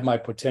at my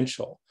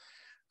potential.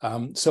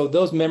 So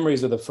those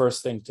memories are the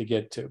first thing to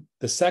get to.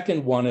 The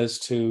second one is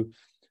to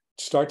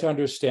start to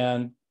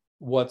understand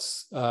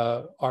what's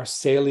our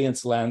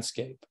salience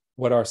landscape,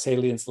 what our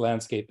salience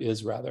landscape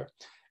is, rather.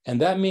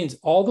 And that means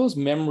all those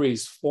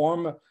memories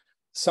form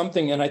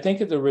something, and I think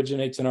it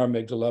originates in our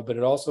amygdala, but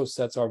it also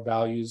sets our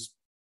values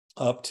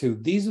up to,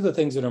 these are the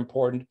things that are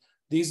important,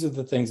 these are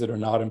the things that are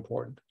not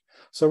important.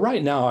 So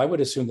right now, I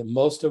would assume that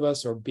most of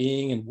us are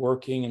being and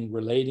working and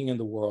relating in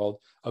the world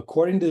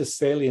according to the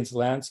salience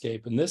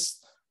landscape. And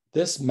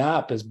this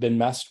map has been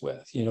messed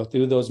with,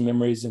 through those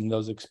memories and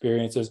those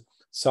experiences,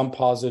 some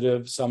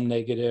positive, some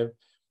negative,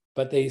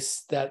 but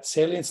that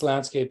salience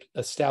landscape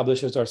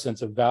establishes our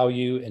sense of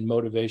value and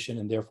motivation,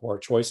 and therefore our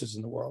choices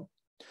in the world.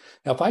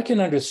 Now, if I can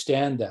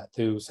understand that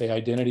through, say,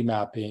 identity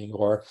mapping,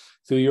 or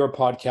through your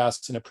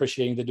podcasts and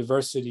appreciating the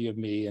diversity of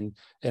me,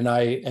 and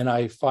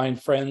I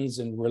find friends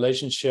and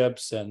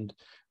relationships and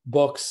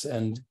books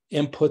and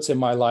inputs in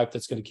my life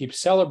that's going to keep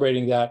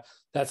celebrating that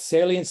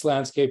salience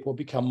landscape will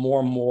become more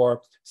and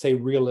more, say,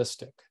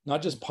 realistic,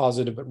 not just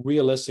positive, but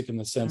realistic in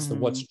the sense that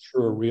what's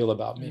true or real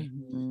about me.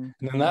 And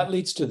then that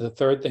leads to the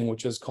third thing,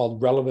 which is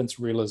called relevance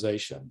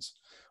realizations.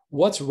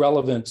 What's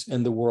relevant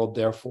in the world,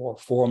 therefore,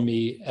 for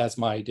me as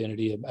my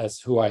identity, as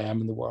who I am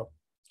in the world?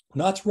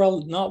 Not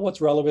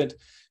what's relevant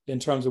in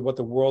terms of what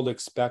the world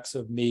expects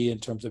of me in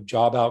terms of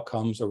job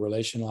outcomes or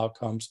relational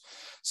outcomes,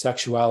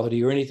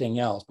 sexuality, or anything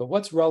else, but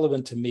what's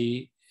relevant to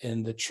me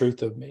in the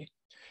truth of me.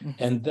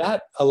 And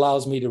that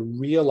allows me to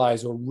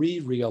realize or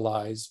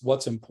re-realize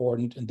what's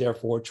important, and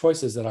therefore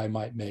choices that I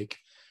might make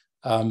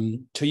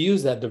to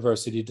use that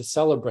diversity, to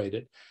celebrate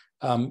it.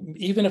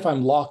 even if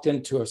I'm locked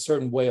into a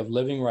certain way of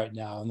living right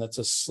now, and that's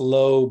a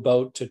slow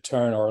boat to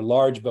turn, or a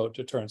large boat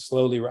to turn,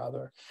 slowly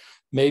rather,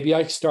 maybe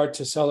I start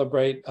to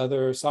celebrate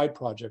other side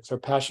projects or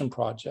passion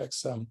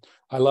projects.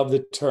 I love the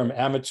term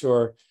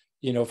amateur,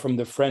 from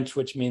the French,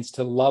 which means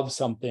to love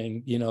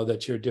something,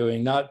 that you're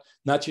doing. You're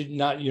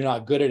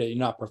not good at it, you're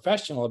not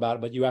professional about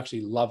it, but you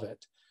actually love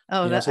it.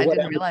 Oh, that So I what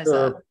didn't realize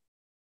that.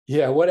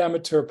 yeah, what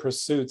amateur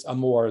pursuits,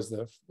 amour is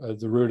the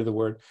root of the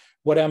word.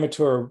 What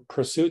amateur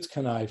pursuits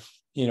can I,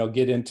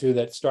 get into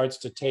that starts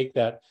to take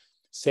that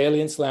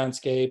salience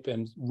landscape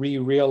and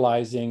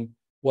realizing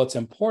what's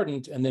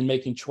important and then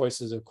making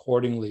choices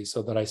accordingly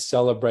so that I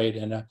celebrate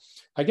and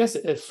I guess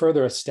it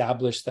further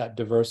established that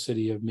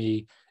diversity of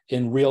me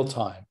in real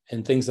time,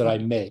 in things that I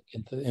make,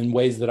 in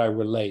ways that I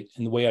relate,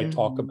 in the way I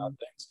talk about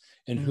things,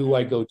 and who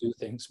I go do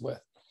things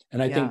with.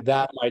 And I think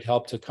that might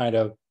help to kind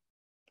of,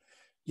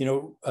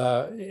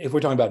 if we're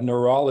talking about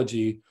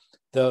neurology,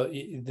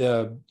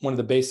 the one of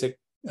the basic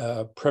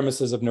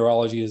premises of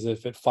neurology is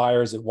if it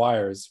fires, it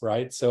wires,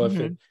 right? So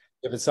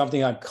if it's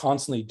something I'm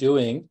constantly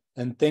doing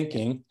and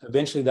thinking,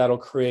 eventually that'll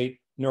create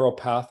neural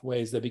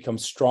pathways that become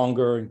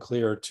stronger and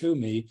clearer to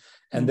me.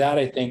 And that,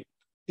 I think,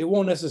 it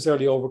won't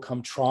necessarily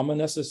overcome trauma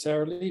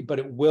necessarily, but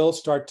it will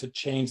start to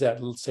change that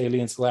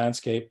salience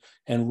landscape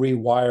and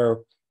rewire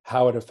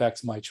how it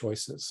affects my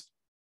choices.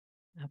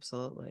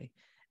 Absolutely.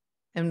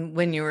 And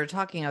when you were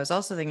talking, I was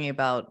also thinking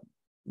about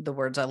the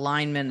words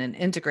alignment and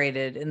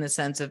integrated, in the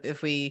sense of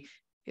if we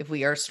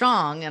are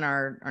strong in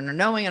our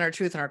knowing and our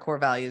truth and our core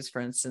values,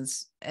 for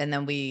instance, and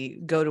then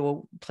we go to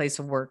a place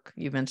of work,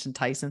 you mentioned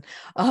Tyson,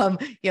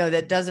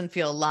 that doesn't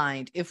feel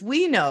aligned. If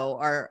we know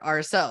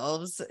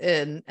ourselves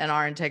and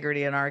our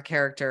integrity and our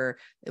character,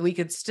 we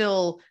could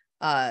still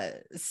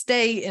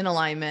stay in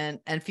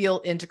alignment and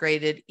feel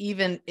integrated,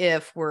 even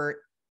if we're,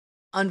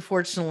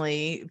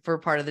 unfortunately, for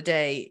part of the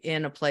day,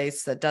 in a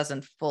place that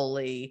doesn't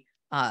fully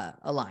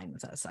align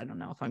with us. I don't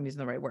know if I'm using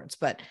the right words,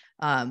 but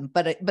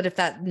if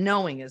that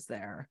knowing is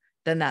there,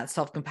 then that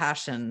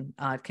self-compassion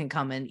can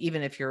come in,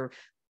 even if you're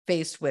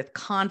faced with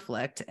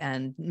conflict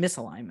and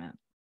misalignment.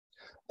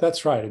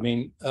 That's right. I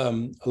mean,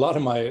 a lot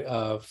of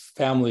my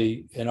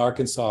family in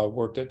Arkansas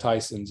worked at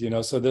Tyson's,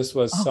 so this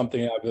was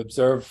something I've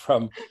observed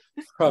from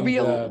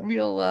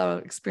real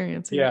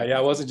experience here. Yeah.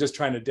 I wasn't just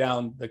trying to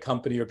down the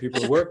company or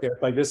people who work there.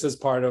 Like, this is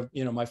part of,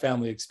 my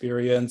family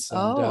experience. And,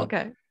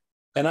 okay.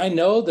 And I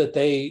know that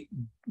they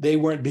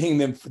weren't being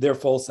their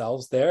full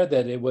selves there,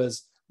 that it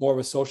was more of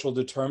a social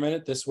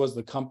determinant. This was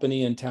the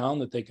company in town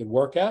that they could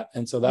work at.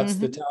 And so that's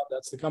the town,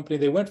 that's the company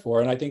they went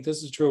for. And I think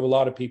this is true of a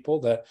lot of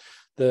people, that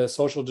the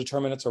social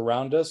determinants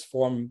around us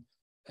form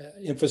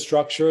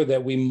infrastructure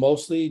that we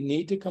mostly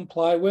need to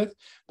comply with.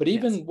 But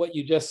even what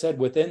you just said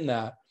within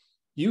that,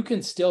 you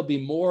can still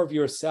be more of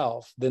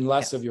yourself than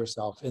less of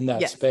yourself in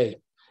that space.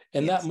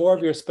 And that more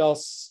of your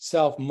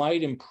self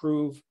might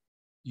improve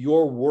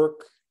your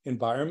work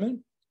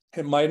environment.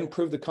 It might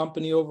improve the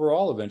company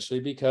overall eventually,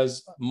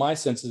 because my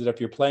sense is that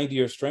if you're playing to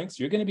your strengths,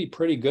 you're going to be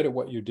pretty good at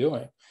what you're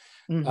doing.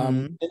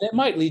 And it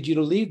might lead you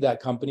to leave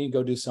that company and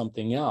go do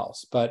something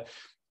else. But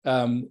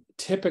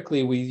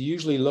typically, we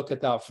usually look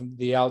at that from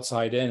the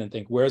outside in and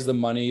think, where's the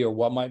money, or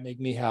what might make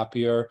me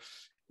happier?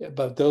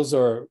 But those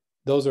are,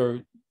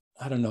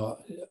 I don't know,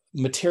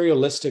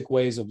 materialistic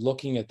ways of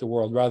looking at the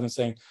world, rather than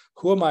saying,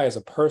 who am I as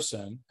a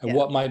person, and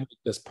what might make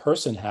this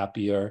person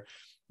happier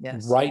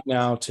right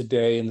now,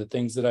 today, and the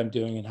things that I'm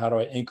doing, and how do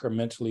I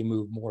incrementally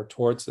move more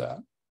towards that?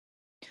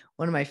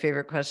 One of my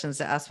favorite questions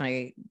to ask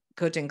my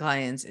coaching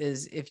clients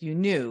is, if you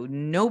knew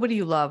nobody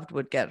you loved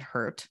would get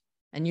hurt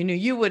and you knew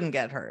you wouldn't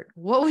get hurt,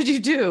 what would you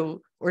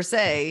do or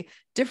say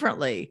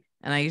differently?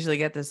 And I usually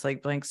get this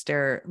like blank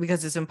stare,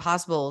 because it's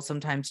impossible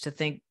sometimes to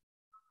think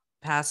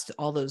past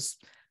all those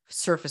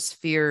surface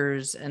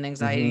fears and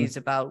anxieties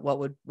about what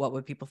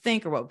would people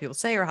think, or what would people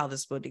say, or how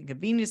this would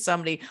inconvenience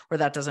somebody, or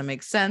that doesn't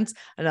make sense.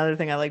 Another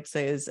thing I like to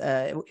say is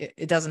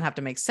it doesn't have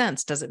to make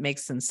sense. Does it make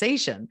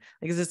sensation?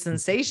 Like, is it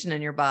sensation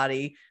in your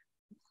body,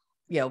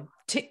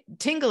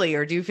 tingly,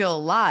 or do you feel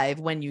alive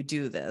when you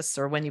do this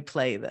or when you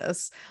play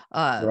this?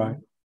 Right.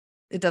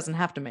 It doesn't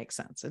have to make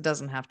sense. It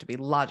doesn't have to be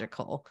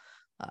logical.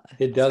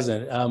 It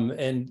doesn't.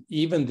 And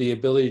even the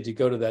ability to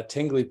go to that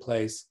tingly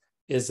place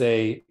is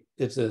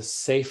it's a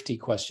safety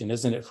question,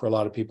 isn't it, for a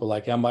lot of people?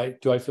 Like,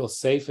 do I feel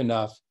safe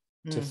enough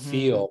to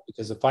feel?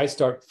 Because if I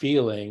start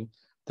feeling,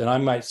 then I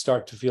might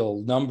start to feel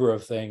a number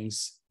of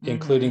things,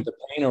 including the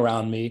pain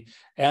around me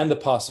and the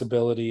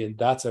possibility. And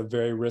that's a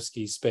very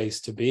risky space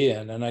to be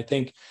in. And I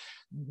think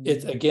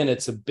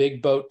it's a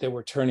big boat that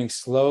we're turning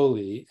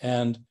slowly.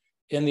 And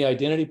in the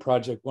Identity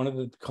Project, one of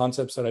the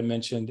concepts that I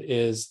mentioned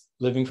is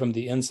living from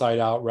the inside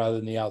out rather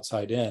than the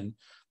outside in.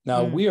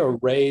 Now, we are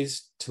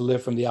raised to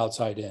live from the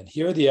outside in.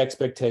 Here are the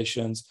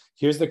expectations.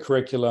 Here's the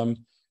curriculum.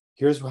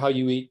 Here's how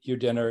you eat your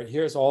dinner.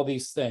 Here's all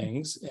these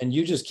things. And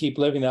you just keep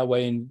living that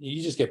way, and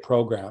you just get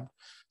programmed.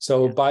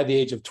 So by the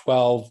age of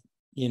 12,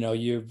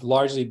 you've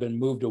largely been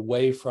moved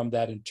away from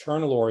that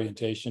internal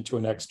orientation to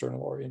an external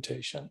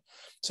orientation.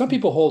 Some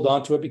people hold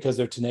on to it because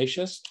they're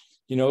tenacious.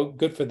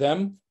 good for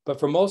them. But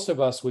for most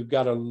of us, we've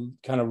got to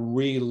kind of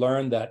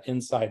relearn that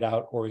inside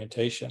out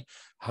orientation.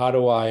 How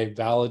do I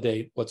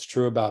validate what's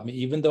true about me,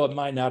 even though it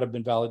might not have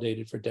been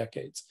validated for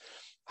decades?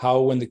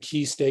 How, when the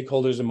key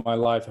stakeholders in my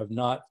life have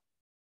not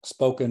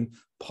spoken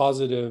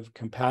positive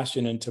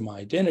compassion into my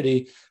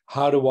identity,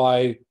 how do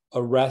I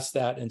arrest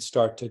that and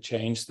start to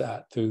change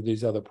that through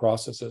these other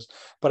processes?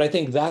 But I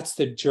think that's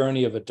the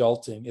journey of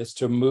adulting, is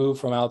to move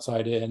from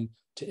outside in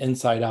to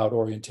inside out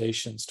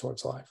orientations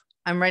towards life.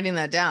 I'm writing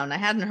that down. I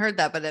hadn't heard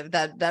that, but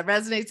that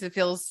resonates. It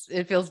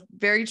feels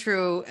very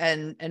true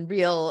and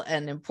real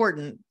and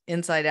important.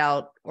 Inside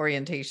out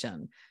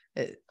orientation.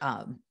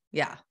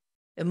 Yeah,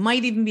 it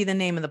might even be the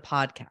name of the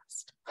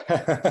podcast.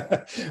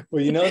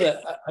 Well,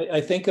 that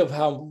I think of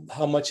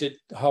how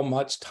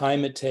much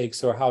time it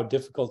takes, or how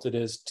difficult it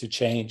is to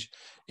change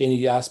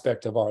any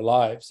aspect of our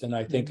lives, and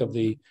I think of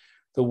the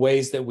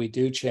ways that we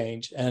do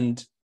change,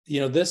 and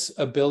this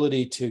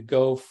ability to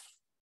go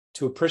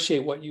to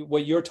appreciate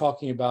what you're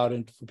talking about,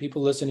 and for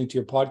people listening to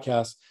your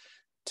podcast,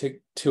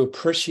 to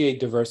appreciate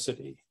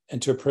diversity and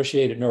to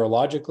appreciate it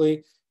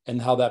neurologically, and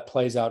how that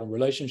plays out in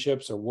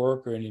relationships or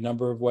work or any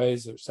number of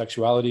ways, or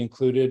sexuality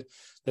included,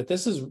 that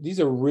these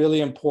are really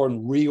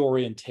important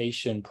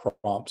reorientation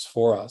prompts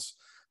for us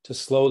to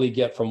slowly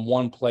get from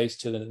one place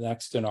to the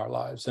next in our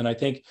lives. And I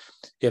think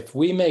if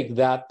we make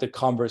that the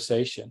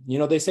conversation,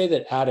 they say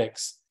that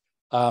addicts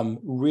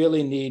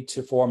really need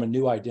to form a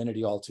new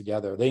identity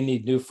altogether. They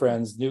need new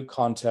friends, new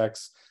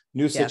contexts,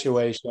 new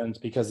situations,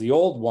 because the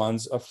old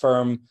ones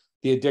affirm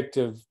the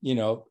addictive,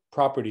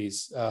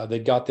 properties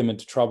that got them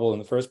into trouble in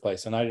the first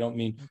place. And I don't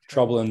mean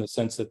trouble in the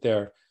sense that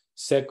they're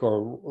sick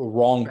or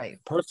wrong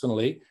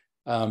personally,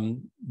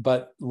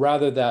 but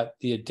rather that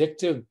the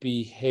addictive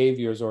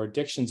behaviors or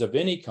addictions of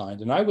any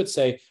kind, and I would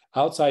say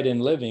outside in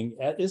living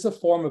is a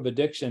form of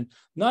addiction,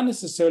 not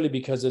necessarily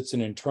because it's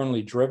an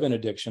internally driven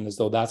addiction, as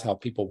though that's how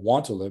people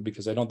want to live,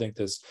 because I don't think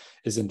this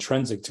is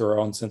intrinsic to our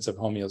own sense of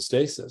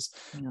homeostasis,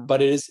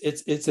 but it's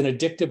an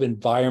addictive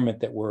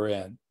environment that we're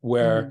in,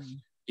 where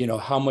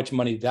how much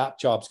money that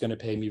job's going to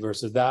pay me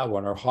versus that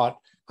one, or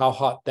how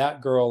hot that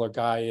girl or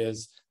guy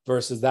is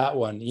versus that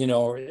one,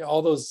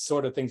 all those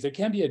sort of things. There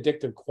can be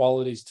addictive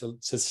qualities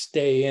to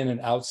stay in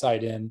and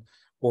outside in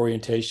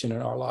orientation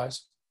in our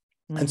lives.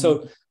 And so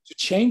to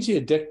change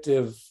the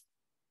addictive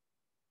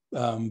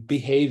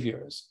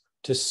behaviors,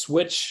 to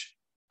switch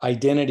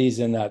identities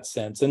in that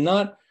sense, and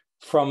not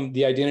from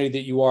the identity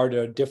that you are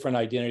to a different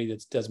identity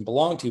that doesn't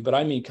belong to you, but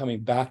I mean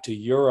coming back to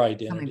your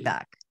identity. Coming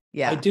back.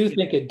 Yeah. I do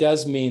think it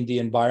does mean the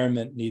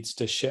environment needs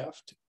to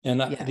shift.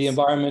 And the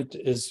environment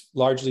is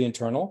largely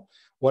internal.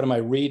 What am I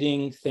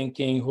reading,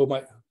 thinking, who am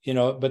I,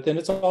 but then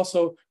it's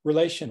also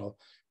relational.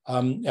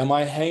 Am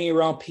I hanging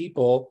around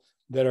people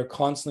that are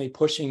constantly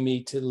pushing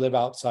me to live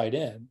outside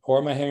in? Or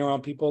am I hanging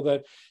around people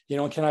that,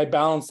 can I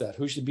balance that?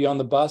 Who should be on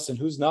the bus and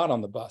who's not on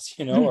the bus,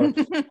 or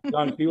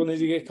people need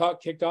to get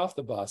kicked off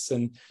the bus.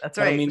 And that's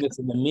right. I don't mean this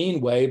in a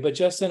mean way, but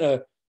just in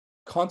a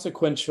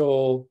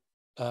consequential,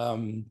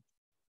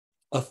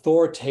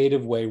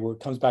 authoritative way, where it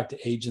comes back to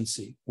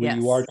agency, where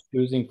you are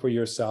choosing for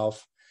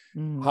yourself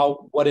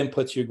what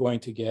inputs you're going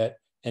to get,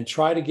 and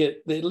try to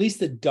get at least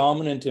the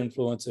dominant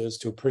influences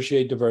to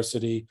appreciate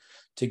diversity,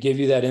 to give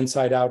you that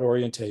inside out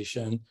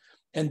orientation.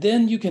 And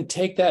then you can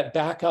take that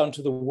back out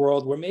into the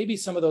world, where maybe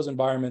some of those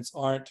environments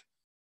aren't,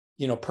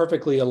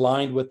 perfectly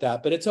aligned with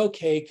that, but it's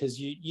okay, because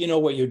you know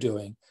what you're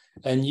doing.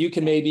 And you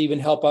can maybe even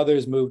help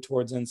others move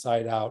towards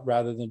inside out,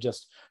 rather than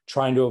just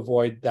trying to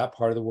avoid that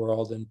part of the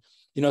world. And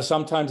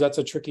sometimes that's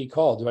a tricky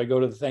call. Do I go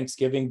to the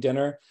Thanksgiving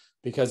dinner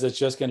because it's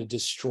just going to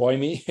destroy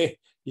me,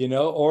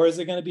 or is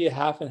it going to be a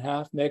half and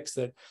half mix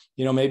that,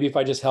 maybe if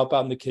I just help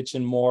out in the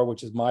kitchen more,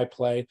 which is my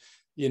play,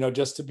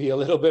 just to be a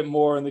little bit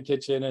more in the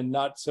kitchen and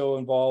not so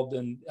involved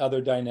in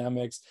other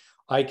dynamics,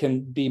 I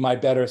can be my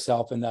better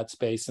self in that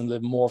space and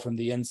live more from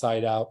the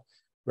inside out,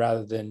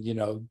 rather than,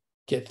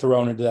 get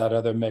thrown into that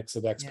other mix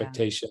of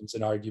expectations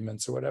and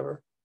arguments or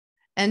whatever.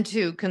 And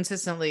to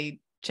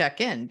consistently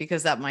check in,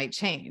 because that might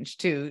change,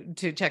 to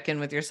check in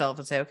with yourself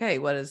and say, okay,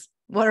 what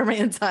are my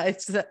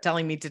insights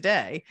telling me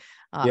today?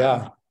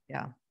 Yeah.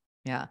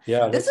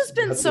 This has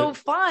been so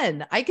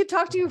fun. I could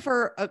talk to you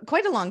for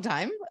quite a long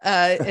time.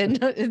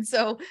 And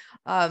so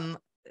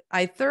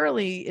I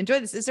thoroughly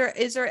enjoyed this.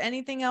 Is there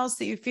anything else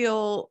that you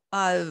feel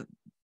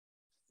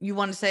you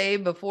want to say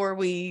before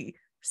we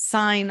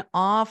sign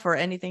off, or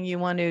anything you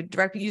want to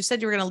direct? You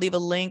said you were going to leave a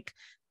link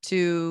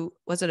to,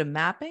 was it a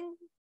mapping?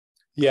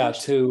 Yeah,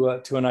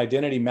 to an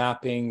identity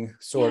mapping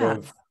sort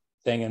of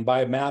thing. And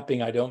by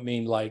mapping, I don't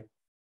mean like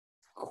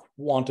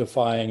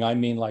quantifying, I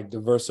mean like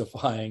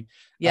diversifying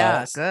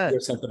your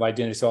sense of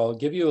identity. So I'll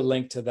give you a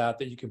link to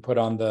that you can put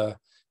on the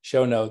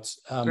show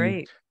notes.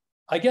 Great.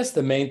 I guess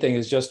the main thing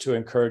is just to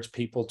encourage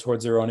people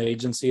towards their own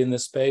agency in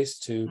this space,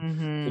 to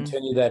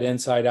continue that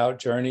inside out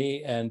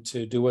journey, and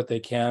to do what they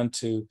can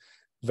to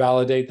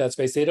validate that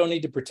space. They don't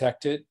need to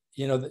protect it.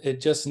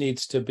 It just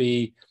needs to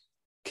be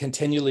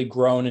continually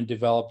grown and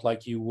developed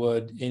like you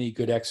would any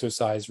good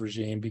exercise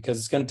regime, because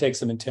it's going to take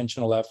some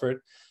intentional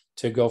effort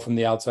to go from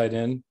the outside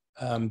in.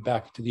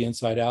 back to the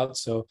inside out.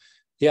 So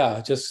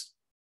yeah, just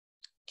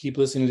keep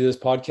listening to this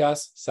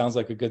podcast. Sounds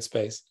like a good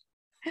space.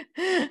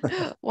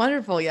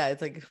 Wonderful. Yeah.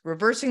 It's like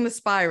reversing the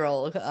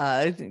spiral,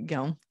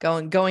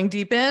 going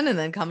deep in and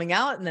then coming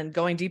out and then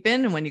going deep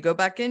in. And when you go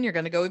back in, you're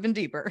going to go even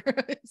deeper.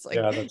 It's like,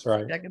 yeah, that's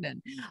right. Check it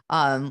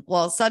in.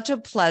 Well, such a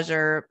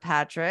pleasure,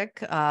 Patrick.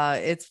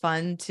 It's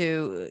fun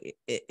to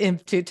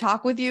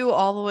talk with you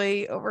all the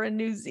way over in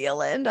New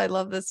Zealand. I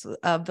love this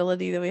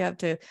ability that we have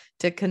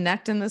to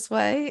connect in this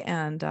way.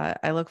 And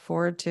I look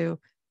forward to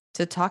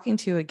talking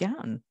to you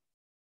again.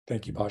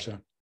 Thank you, Pasha.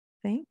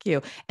 Thank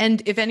you.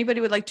 And if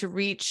anybody would like to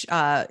reach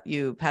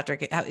you,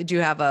 Patrick, do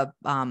you have a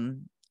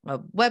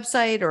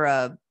website or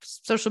a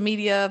social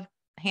media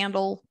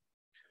handle?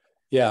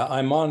 Yeah,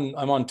 I'm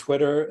on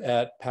Twitter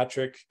at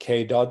Patrick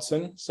K.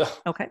 Dodson. So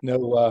okay,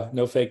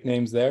 no fake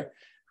names there.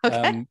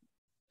 Okay.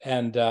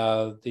 And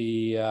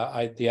the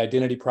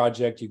Identity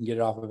Project, you can get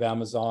it off of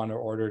Amazon or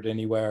order it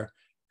anywhere.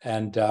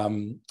 And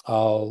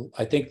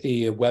I think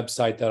the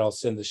website that I'll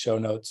send the show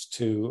notes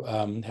to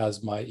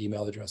has my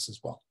email address as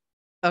well.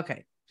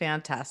 Okay.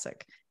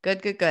 Fantastic.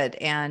 Good.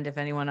 And if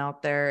anyone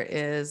out there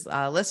is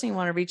listening,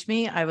 want to reach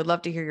me, I would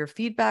love to hear your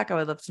feedback. I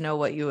would love to know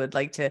what you would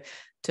like to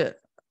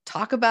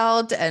talk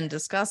about and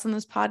discuss in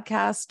this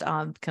podcast.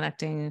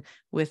 Connecting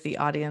with the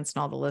audience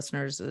and all the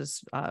listeners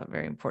is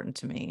very important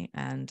to me.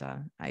 And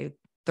I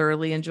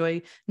thoroughly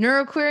enjoy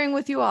neuroqueering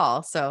with you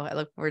all. So I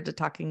look forward to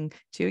talking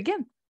to you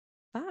again.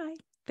 Bye.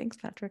 Thanks,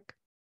 Patrick.